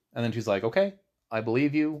 And then she's like, okay, I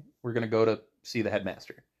believe you. We're going to go to see the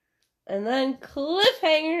headmaster. And then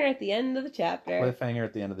cliffhanger at the end of the chapter. Cliffhanger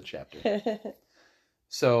at the end of the chapter.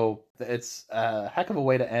 So it's a heck of a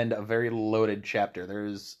way to end a very loaded chapter.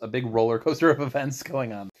 There's a big roller coaster of events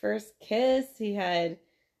going on. First kiss, he had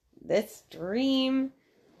this dream.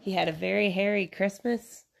 He had a very hairy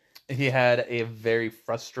Christmas. He had a very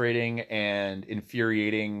frustrating and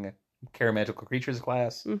infuriating Magical Creatures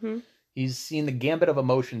class. He's seen the gambit of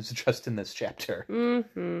emotions just in this chapter.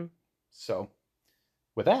 So,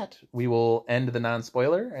 with that, we will end the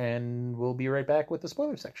non-spoiler, and we'll be right back with the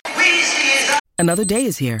spoiler section. Another day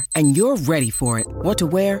is here, and you're ready for it. What to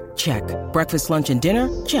wear? Check. Breakfast, lunch, and dinner?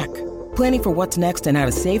 Check. Planning for what's next and how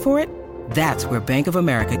to save for it? That's where Bank of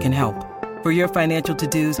America can help. For your financial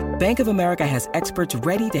to-dos, Bank of America has experts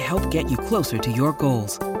ready to help get you closer to your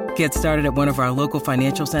goals. Get started at one of our local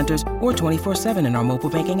financial centers or 24/7 in our mobile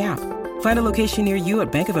banking app. Find a location near you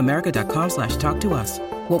at bankofamerica.com/talktous.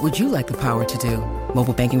 What would you like the power to do?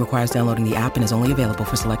 Mobile banking requires downloading the app and is only available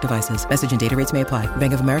for select devices. Message and data rates may apply.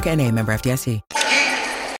 Bank of America N.A., member FDIC.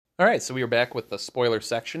 All right, so we are back with the spoiler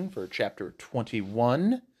section for chapter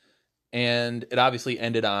 21. And it obviously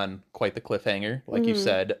ended on quite the cliffhanger, like you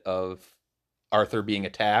said, of Arthur being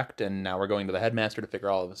attacked, and now we're going to the headmaster to figure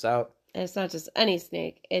all of this out. And it's not just any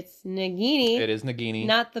snake. It's Nagini. It is Nagini.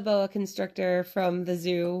 Not the boa constrictor from the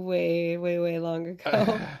zoo way, way, way long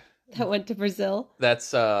ago that went to Brazil.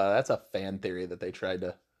 That's a fan theory that they tried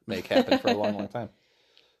to make happen for a long, long time.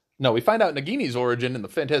 No, we find out Nagini's origin in the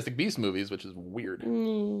Fantastic Beasts movies, which is weird.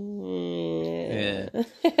 Yeah.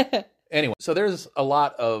 Anyway, so there's a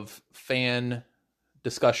lot of fan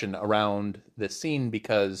discussion around this scene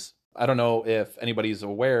because I don't know if anybody's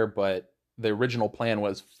aware, but the original plan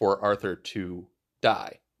was for Arthur to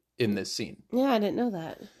die in this scene. Yeah, I didn't know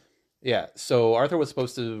that. Yeah, so Arthur was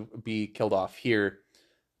supposed to be killed off here,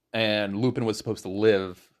 and Lupin was supposed to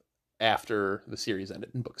live after the series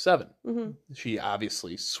ended in book 7. She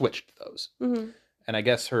obviously switched those. And I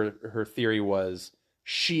guess her theory was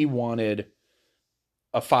she wanted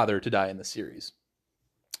a father to die in the series.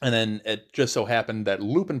 And then it just so happened that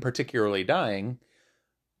Lupin particularly dying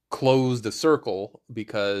closed the circle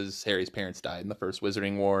because Harry's parents died in the first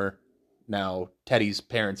Wizarding War. Now Teddy's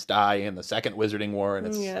parents die in the second Wizarding War, and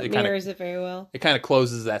it mirrors it very well. It kind of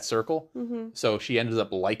closes that circle. So she ended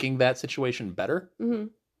up liking that situation better.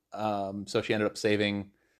 So she ended up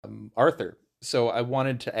saving Arthur. So I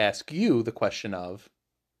wanted to ask you the question of,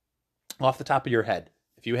 off the top of your head,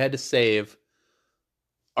 if you had to save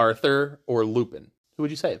Arthur or Lupin, who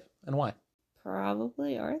would you save and why?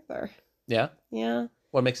 Probably Arthur. Yeah? Yeah.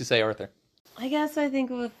 What makes you say Arthur? I guess I think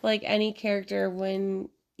with like any character, when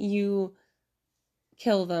you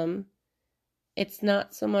kill them, it's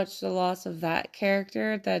not so much the loss of that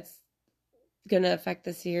character that's going to affect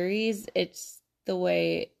the series. It's the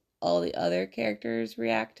way all the other characters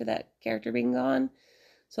react to that character being gone.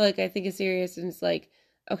 So, like, I think of Sirius, and it's like,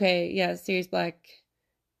 okay, yeah, Sirius Black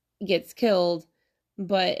gets killed,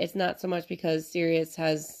 but it's not so much because Sirius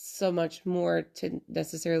has so much more to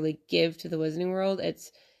necessarily give to the Wizarding World.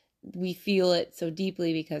 It's, we feel it so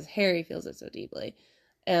deeply because Harry feels it so deeply.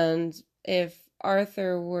 And if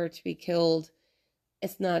Arthur were to be killed,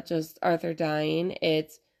 it's not just Arthur dying,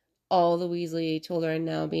 it's all the Weasley children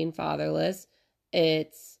now being fatherless.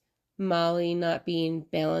 It's Molly not being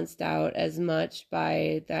balanced out as much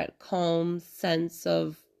by that calm sense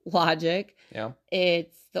of logic. Yeah.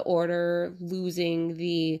 It's the Order losing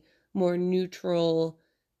the more neutral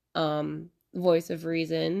voice of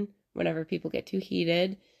reason whenever people get too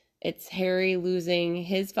heated. It's Harry losing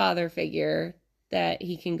his father figure that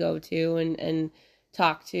he can go to and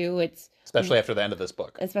talk to. It's especially after the end of this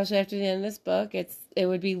book. Especially after the end of this book, it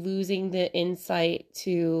would be losing the insight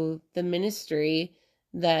to the Ministry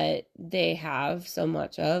that they have so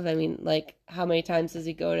much of. I mean, like, how many times does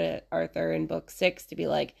he go to Arthur in book 6 to be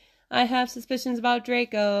like, I have suspicions about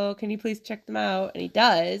Draco, can you please check them out? And he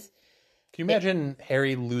does. Can you imagine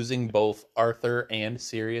Harry losing both Arthur and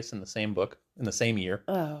Sirius in the same book, in the same year?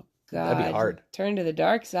 Oh, God. That'd be hard. Turn to the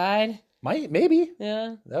dark side. Maybe.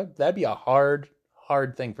 Yeah. That'd be a hard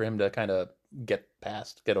thing for him to kind of get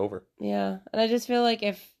over. Yeah. And I just feel like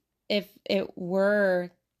if it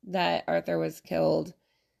were that Arthur was killed,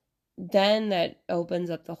 then that opens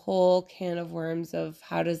up the whole can of worms of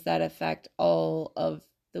how does that affect all of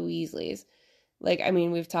the Weasleys. Like, I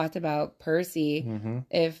mean, we've talked about Percy. Mm-hmm.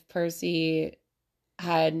 If Percy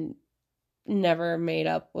had never made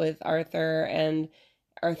up with Arthur and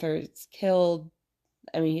Arthur's killed,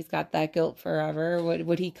 I mean, he's got that guilt forever.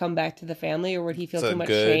 Would he come back to the family, or would he feel too much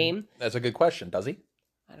shame? That's a good question. Does he?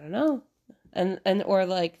 I don't know. And or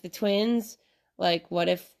like the twins, like what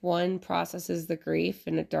if one processes the grief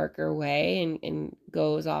in a darker way and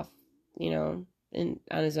goes off, on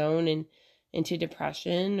his own and into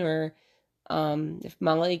depression, or if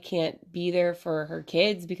Molly can't be there for her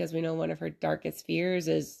kids because we know one of her darkest fears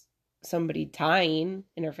is somebody dying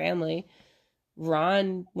in her family,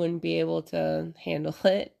 Ron wouldn't be able to handle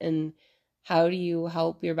it. And how do you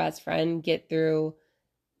help your best friend get through,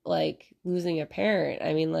 like, losing a parent?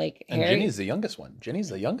 I mean, like, and Harry... Ginny's the youngest one. Ginny's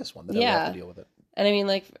the youngest one that ever have to deal with it. And I mean,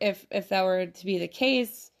 like, if that were to be the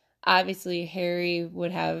case, obviously Harry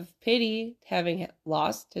would have pity having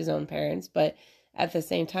lost his own parents, but at the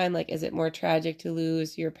same time, like, is it more tragic to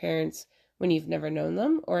lose your parents when you've never known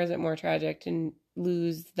them, or is it more tragic to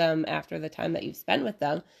lose them after the time that you've spent with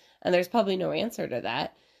them? And there's probably no answer to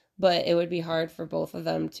that, but it would be hard for both of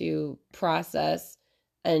them to process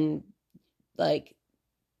and, like,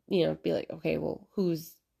 be like, okay, well,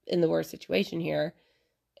 who's in the worst situation here?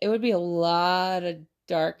 It would be a lot of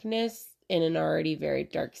darkness in an already very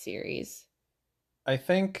dark series. I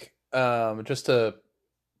think, just to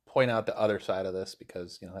point out the other side of this,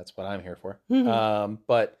 because, that's what I'm here for.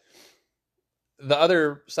 But the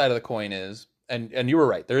other side of the coin is, and you were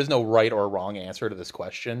right, there is no right or wrong answer to this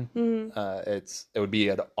question. It would be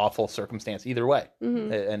an awful circumstance either way,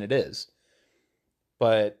 and it is.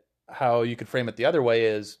 But how you could frame it the other way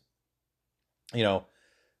is, the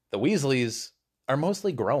Weasleys are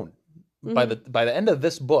mostly grown. By the end of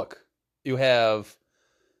this book, you have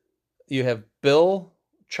Bill,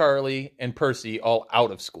 Charlie, and Percy all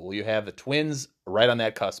out of school. You have the twins right on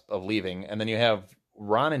that cusp of leaving, and then you have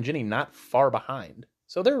Ron and Ginny not far behind.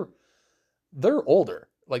 So they're older.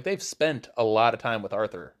 Like, they've spent a lot of time with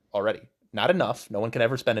Arthur already. Not enough. No one can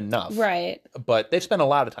ever spend enough. Right. But they've spent a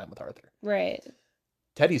lot of time with Arthur. Right.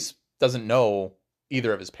 Teddy doesn't know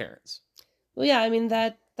either of his parents. Well, yeah, I mean,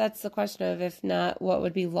 that's the question of, if not, what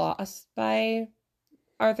would be lost by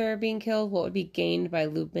Arthur being killed? What would be gained by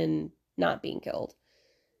Lupin not being killed?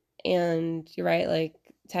 And you're right, like,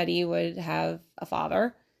 Teddy would have a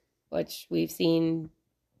father, which we've seen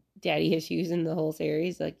daddy issues in the whole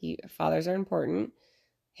series. Like, fathers are important.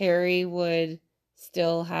 Harry would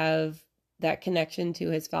still have that connection to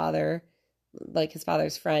his father, like his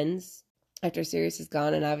father's friends, after Sirius is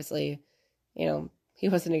gone. And obviously, he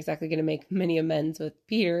wasn't exactly going to make many amends with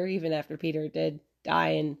Peter, even after Peter did die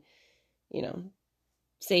and,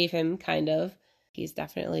 save him, kind of. He's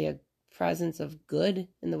definitely a presence of good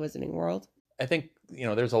in the Wizarding world. I think,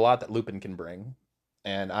 there's a lot that Lupin can bring.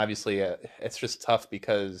 And obviously, it's just tough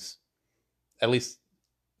because at least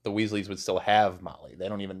the Weasleys would still have Molly.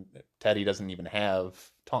 Teddy doesn't even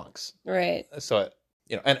have Tonks. Right. So,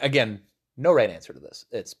 and again, no right answer to this.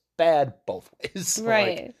 It's bad both ways.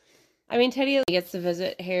 Right. I mean, Teddy gets to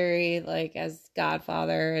visit Harry, like, as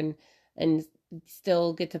godfather and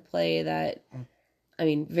still get to play that. I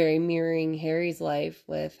mean, very mirroring Harry's life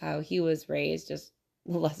with how he was raised, just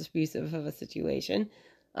less abusive of a situation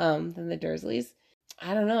than the Dursleys.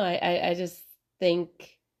 I don't know. I just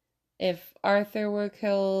think if Arthur were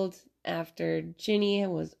killed after Ginny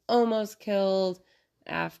was almost killed,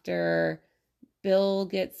 after Bill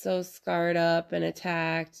gets so scarred up and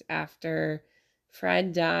attacked, after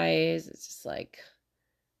Fred dies, it's just like,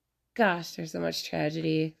 gosh, there's so much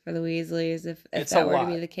tragedy for the Weasleys if that were to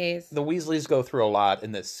be the case. The Weasleys go through a lot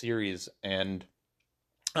in this series, and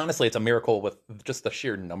honestly, it's a miracle with just the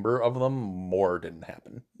sheer number of them. More didn't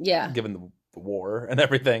happen. Yeah. Given the war and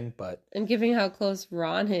everything, but... And given how close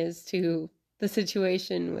Ron is to the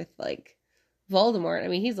situation with, like, Voldemort, I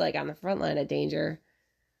mean, he's, like, on the front line of danger.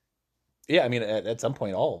 Yeah, I mean, at some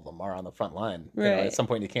point, all of them are on the front line. Right. You know, at some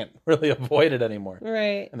point, you can't really avoid it anymore.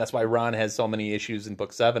 Right. And that's why Ron has so many issues in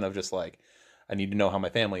Book 7 of just, like, I need to know how my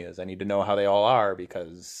family is. I need to know how they all are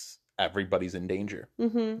because everybody's in danger.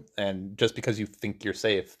 Mm-hmm. And just because you think you're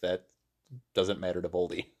safe, that doesn't matter to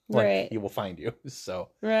Voldy. Like, right. He will find you. So...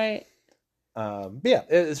 Right. Yeah,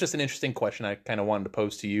 it's just an interesting question I kind of wanted to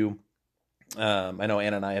pose to you. I know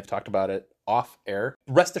Anna and I have talked about it off air.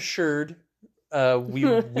 Rest assured,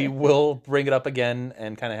 we will bring it up again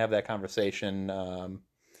and kind of have that conversation.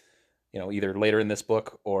 Either later in this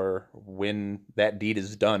book or when that deed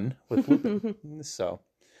is done with Lupin. So,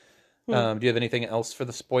 do you have anything else for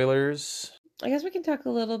the spoilers? I guess we can talk a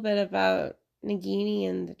little bit about Nagini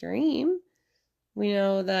and the dream. We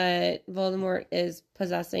know that Voldemort is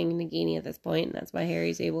possessing Nagini at this point, and that's why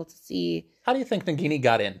Harry's able to see. How do you think Nagini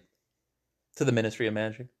got in to the Ministry of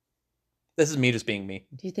Magic? This is me just being me.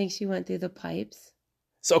 Do you think she went through the pipes?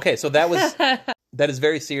 So that is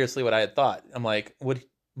very seriously what I had thought. I'm like, would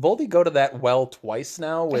Voldy go to that well twice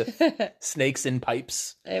now with snakes in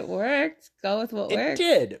pipes? It worked. Go with what worked. It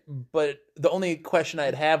did, but the only question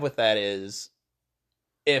I'd have with that is,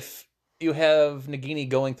 if you have Nagini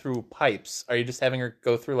going through pipes, are you just having her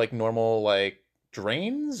go through like normal like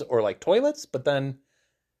drains or like toilets? But then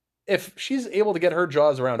if she's able to get her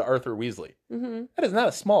jaws around Arthur Weasley, that is not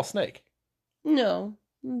a small snake. No,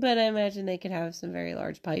 but I imagine they could have some very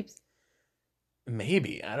large pipes.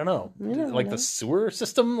 Maybe. I don't know. Like the sewer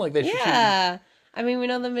system? Like they should. Yeah. I mean, we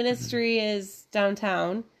know the Ministry is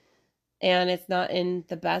downtown, and it's not in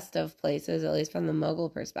the best of places, at least from the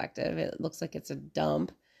Muggle perspective. It looks like it's a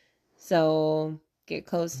dump. So get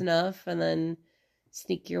close enough and then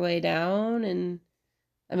sneak your way down. And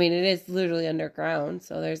I mean, it is literally underground.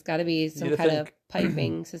 So there's got to be some kind of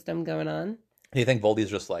piping system going on. Do you think Voldy's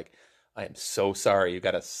just like, I am so sorry. You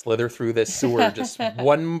got to slither through this sewer just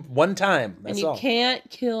one time. That's and you all. Can't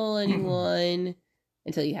kill anyone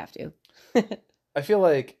until you have to. I feel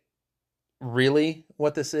like really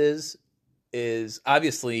what this is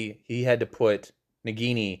obviously he had to put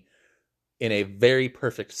Nagini in a very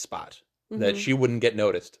perfect spot that she wouldn't get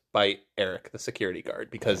noticed by Eric, the security guard,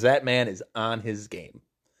 because that man is on his game.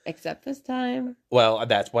 Except this time. Well,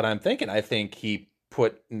 that's what I'm thinking. I think he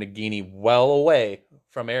put Nagini well away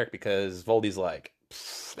from Eric because Voldy's like,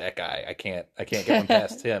 that guy, I can't get one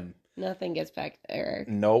past him. Nothing gets past Eric.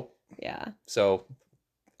 Nope. Yeah. So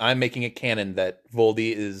I'm making it canon that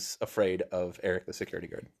Voldy is afraid of Eric, the security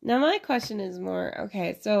guard. Now my question is more,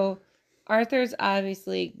 okay, so Arthur's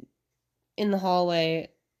obviously in the hallway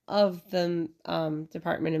of the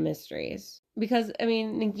Department of Mysteries. Because, I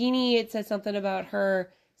mean, Nagini, it said something about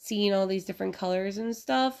her seeing all these different colors and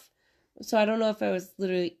stuff. So I don't know if it was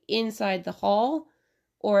literally inside the hall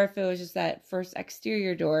or if it was just that first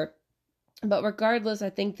exterior door. But regardless, I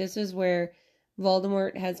think this is where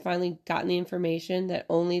Voldemort has finally gotten the information that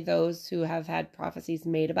only those who have had prophecies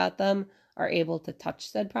made about them are able to touch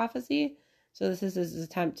said prophecy. So this is his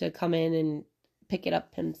attempt to come in and pick it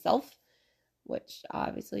up himself, which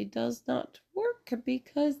obviously does not work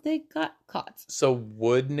because they got caught. So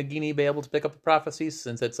would Nagini be able to pick up the prophecies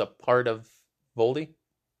since it's a part of Voldy?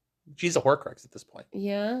 She's a Horcrux at this point.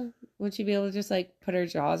 Yeah. Would she be able to just like put her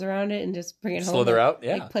jaws around it and just bring it home? Slither out?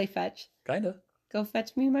 Yeah. Like play fetch? Kind of. Go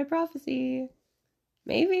fetch me my prophecy.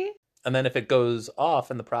 Maybe. And then if it goes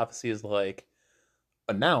off and the prophecy is like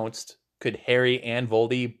announced, could Harry and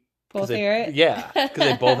Voldy both hear it? Yeah.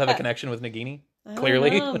 Because they both have a connection with Nagini.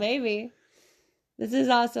 Clearly. Oh, maybe. This is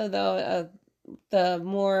also, though, the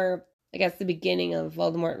more, I guess, the beginning of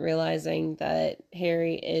Voldemort realizing that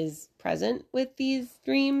Harry is present with these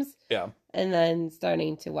dreams. Yeah. And then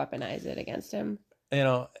starting to weaponize it against him. You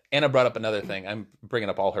know, Anna brought up another thing. I'm bringing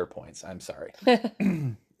up all her points. I'm sorry.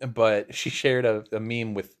 But she shared a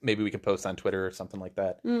meme with, maybe we can post on Twitter or something like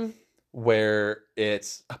that, where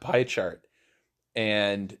it's a pie chart.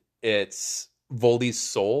 And it's Voldy's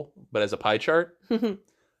soul, but as a pie chart.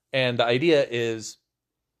 And the idea is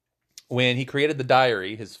when he created the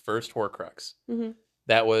diary, his first Horcrux, Mm-hmm.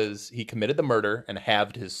 that was, he committed the murder and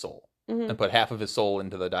halved his soul Mm-hmm. and put half of his soul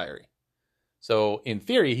into the diary. So in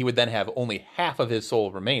theory, he would then have only half of his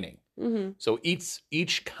soul remaining. Mm-hmm. So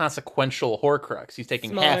each consequential Horcrux, he's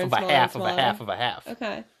taking Smaller half and of a smaller half and of a smaller. half of a half.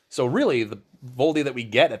 Okay. So really, the Voldy that we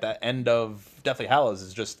get at the end of Deathly Hallows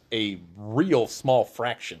is just a real small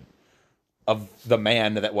fraction of the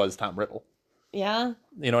man that was Tom Riddle. Yeah.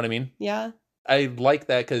 You know what I mean? Yeah. I like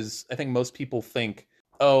that because I think most people think,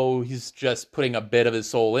 oh, he's just putting a bit of his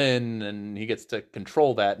soul in and he gets to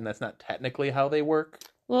control that, and that's not technically how they work.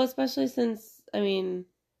 Well, especially since, I mean,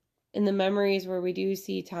 in the memories where we do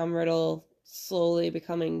see Tom Riddle slowly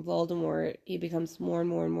becoming Voldemort, he becomes more and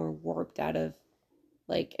more and more warped out of,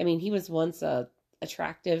 like, I mean, he was once a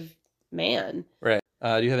attractive man. Right.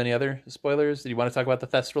 Do you have any other spoilers? Do you want to talk about the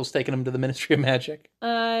Thestrals taking him to the Ministry of Magic?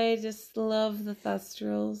 I just love the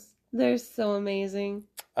Thestrals. They're so amazing.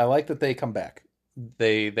 I like that they come back.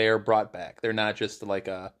 They are brought back. They're not just like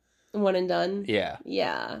a... One and done? Yeah.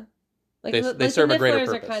 Yeah. Like They serve a greater Nifflers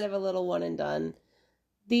purpose. are kind of a little one and done.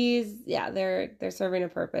 These, yeah, they're serving a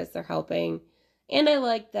purpose. They're helping. And I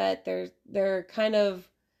like that they're kind of...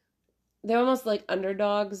 They're almost like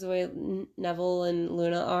underdogs the way Neville and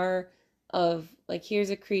Luna are. Of, like, here's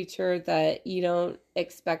a creature that you don't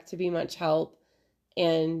expect to be much help.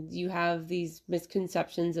 And you have these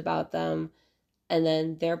misconceptions about them. And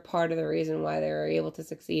then they're part of the reason why they were able to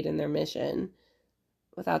succeed in their mission.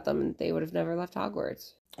 Without them, they would have never left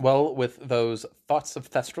Hogwarts. Well, with those thoughts of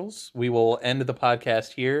Thestrals, we will end the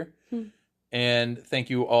podcast here. And thank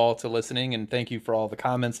you all to listening, and thank you for all the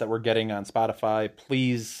comments that we're getting on Spotify.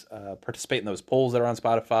 Please participate in those polls that are on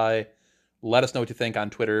Spotify. Let us know what you think on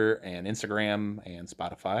Twitter and Instagram and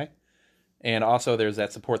Spotify. And also, there's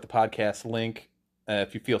that support the podcast link.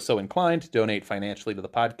 If you feel so inclined to donate financially to the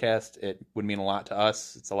podcast, it would mean a lot to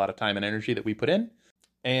us. It's a lot of time and energy that we put in.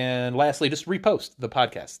 And lastly, just repost the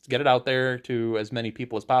podcast. Get it out there to as many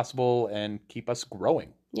people as possible and keep us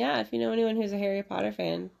growing. Yeah, if you know anyone who's a Harry Potter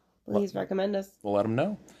fan, please recommend us. We'll let them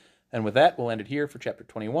know. And with that, we'll end it here for Chapter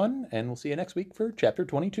 21, and we'll see you next week for Chapter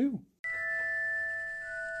 22.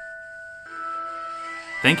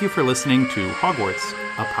 Thank you for listening to Hogwarts,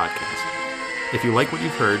 a podcast. If you like what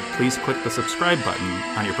you've heard, please click the subscribe button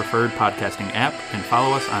on your preferred podcasting app and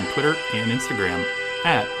follow us on Twitter and Instagram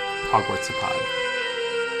at Hogwarts a Pod.